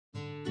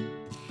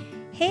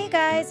Hey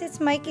guys, it's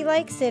Mikey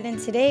Likes It, and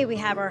today we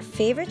have our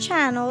favorite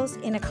channels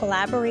in a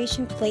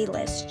collaboration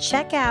playlist.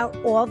 Check out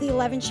all the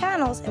 11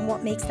 channels and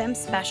what makes them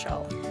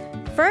special.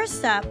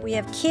 First up, we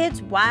have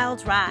Kids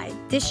Wild Ride.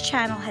 This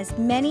channel has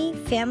many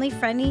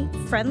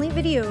family-friendly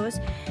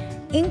videos,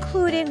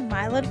 including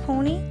My Little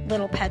Pony,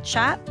 Little Pet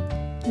Shop,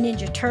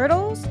 Ninja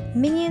Turtles,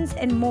 Minions,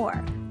 and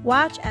more.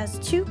 Watch as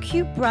two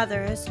cute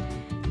brothers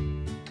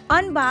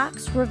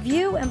unbox,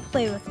 review, and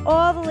play with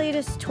all the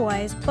latest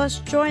toys, plus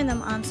join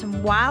them on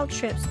some wild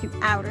trips through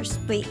outer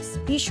space.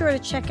 Be sure to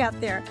check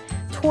out their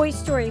Toy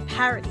Story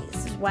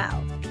parodies as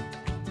well.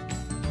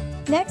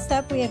 Next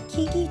up, we have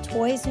Kiki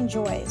Toys and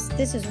Joys.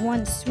 This is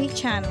one sweet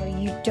channel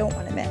you don't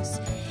want to miss.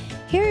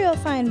 Here you'll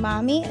find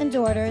mommy and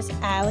daughters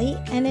Allie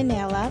and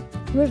Anela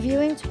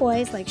reviewing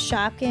toys like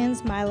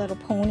Shopkins, My Little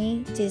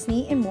Pony,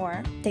 Disney, and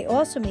more. They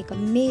also make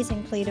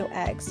amazing Play-Doh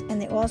eggs,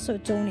 and they also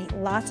donate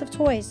lots of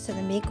toys to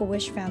the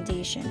Make-A-Wish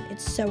Foundation.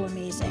 It's so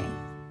amazing.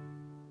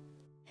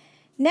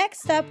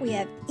 Next up, we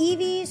have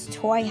Evie's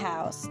Toy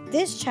House.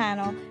 This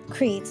channel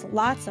creates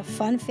lots of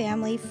fun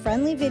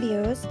family-friendly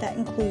videos that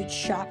include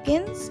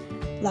Shopkins,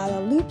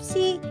 Lala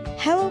Loopsy,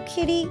 Hello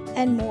Kitty,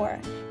 and more.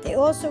 They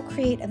also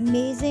create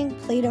amazing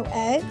Play-Doh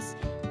eggs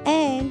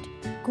and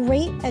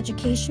great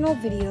educational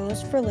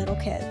videos for little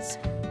kids,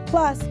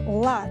 plus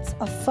lots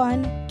of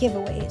fun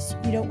giveaways.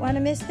 You don't want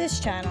to miss this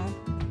channel.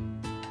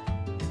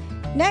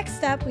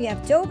 Next up, we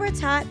have Dober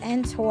Tot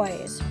and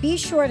Toys. Be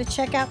sure to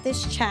check out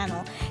this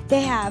channel.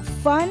 They have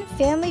fun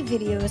family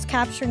videos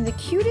capturing the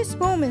cutest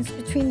moments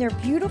between their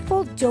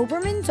beautiful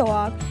Doberman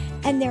dog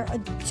and their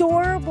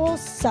adorable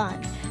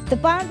son. The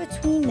bond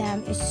between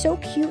them is so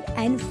cute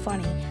and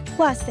funny.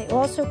 Plus, they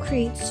also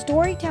create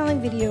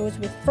storytelling videos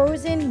with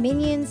Frozen,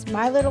 Minions,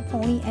 My Little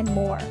Pony, and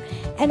more.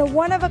 And a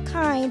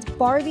one-of-a-kind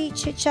Barbie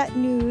chit-chat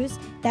news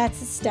that's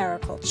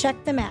hysterical.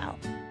 Check them out.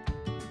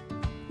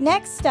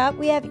 Next up,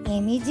 we have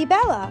Amy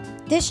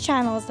DeBella. This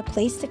channel is the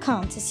place to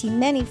come to see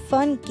many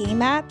fun game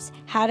apps,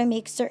 how to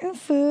make certain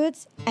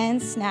foods,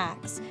 and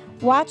snacks.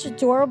 Watch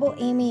adorable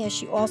Amy as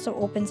she also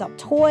opens up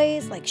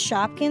toys like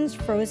Shopkins,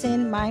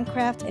 Frozen,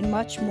 Minecraft, and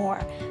much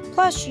more.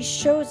 Plus, she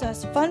shows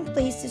us fun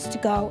places to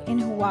go in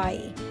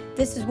Hawaii.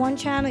 This is one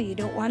channel you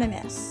don't want to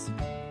miss.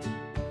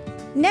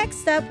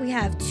 Next up, we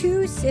have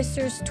Two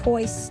Sisters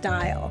Toy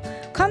Style.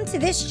 Come to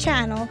this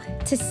channel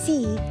to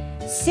see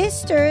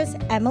sisters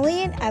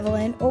Emily and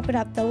Evelyn open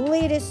up the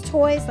latest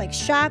toys like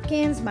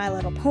Shopkins, My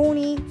Little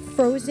Pony,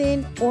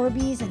 Frozen,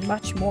 Orbeez, and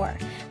much more.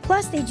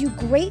 Plus, they do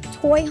great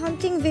toy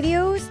hunting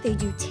videos, they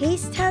do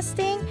taste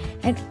testing,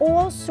 and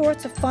all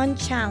sorts of fun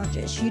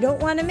challenges. You don't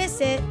want to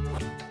miss it.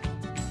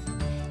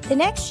 The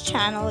next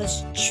channel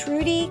is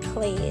Trudy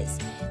Clays.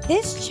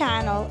 This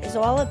channel is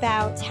all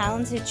about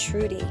talented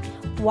Trudy.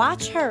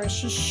 Watch her as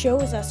she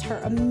shows us her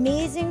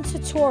amazing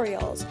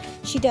tutorials.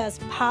 She does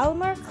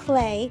polymer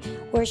clay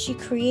where she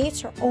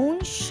creates her own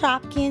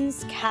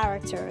Shopkins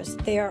characters.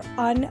 They are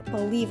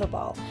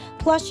unbelievable.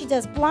 Plus, she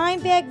does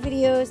blind bag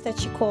videos that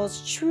she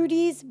calls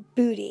Trudy's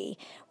Booty,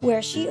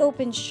 where she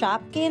opens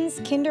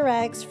Shopkins, Kinder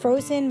Eggs,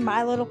 Frozen,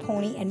 My Little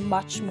Pony, and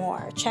much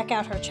more. Check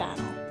out her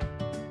channel.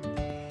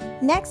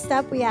 Next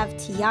up, we have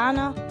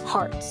Tiana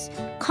Hearts.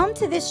 Come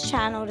to this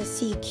channel to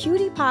see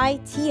Cutie Pie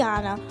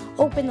Tiana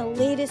open the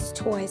latest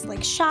toys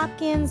like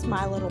Shopkins,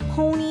 My Little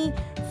Pony,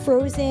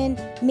 Frozen,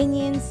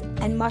 Minions,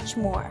 and much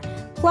more.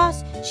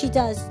 Plus, she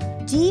does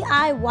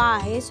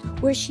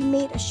DIYs where she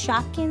made a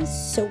Shopkins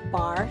soap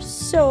bar,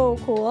 so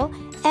cool,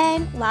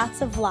 and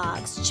lots of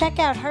vlogs. Check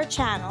out her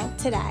channel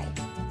today.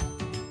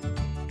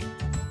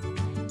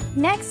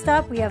 Next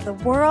up, we have the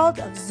World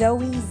of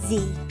Zoe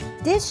Z.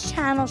 This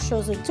channel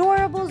shows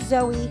adorable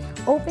Zoe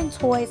open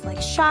toys like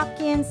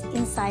Shopkins,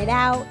 Inside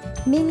Out,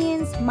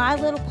 Minions, My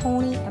Little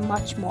Pony, and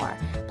much more.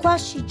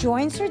 Plus, she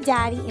joins her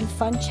daddy in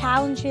fun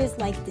challenges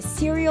like the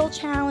cereal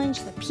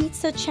challenge, the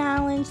pizza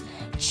challenge,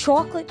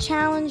 chocolate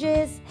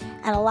challenges,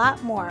 and a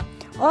lot more.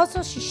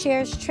 Also, she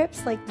shares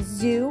trips like the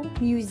zoo,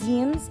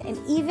 museums, and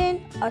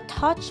even a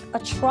Touch a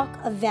Truck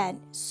event.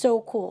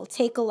 So cool.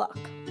 Take a look.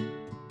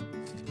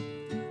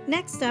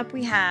 Next up,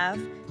 we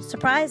have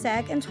Surprise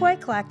Egg and Toy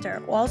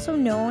Collector, also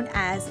known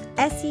as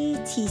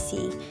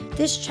SETC.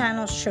 This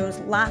channel shows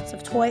lots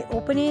of toy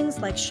openings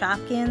like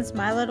Shopkins,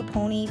 My Little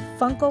Pony,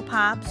 Funko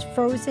Pops,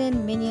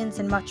 Frozen, Minions,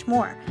 and much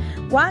more.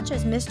 Watch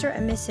as Mr.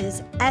 and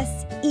Mrs.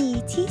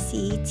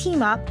 SETC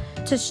team up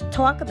to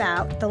talk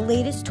about the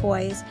latest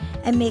toys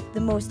and make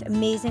the most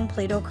amazing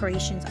Play-Doh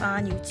creations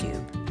on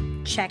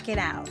YouTube. Check it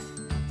out.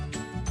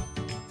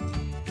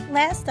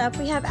 Last up,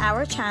 we have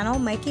our channel,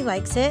 Mikey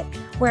Likes It,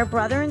 where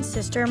brother and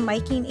sister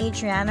Mikey and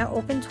Adriana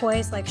open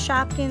toys like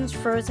Shopkins,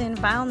 Frozen,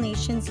 Vinyl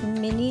Nations,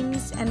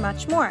 Minions, and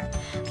much more.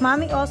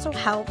 Mommy also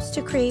helps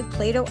to create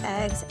Play-Doh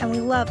eggs, and we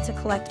love to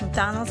collect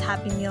McDonald's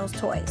Happy Meals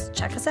toys.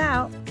 Check us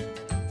out.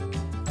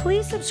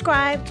 Please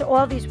subscribe to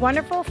all these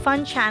wonderful,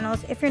 fun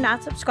channels if you're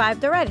not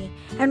subscribed already,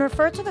 and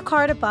refer to the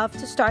card above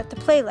to start the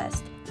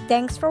playlist.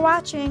 Thanks for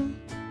watching.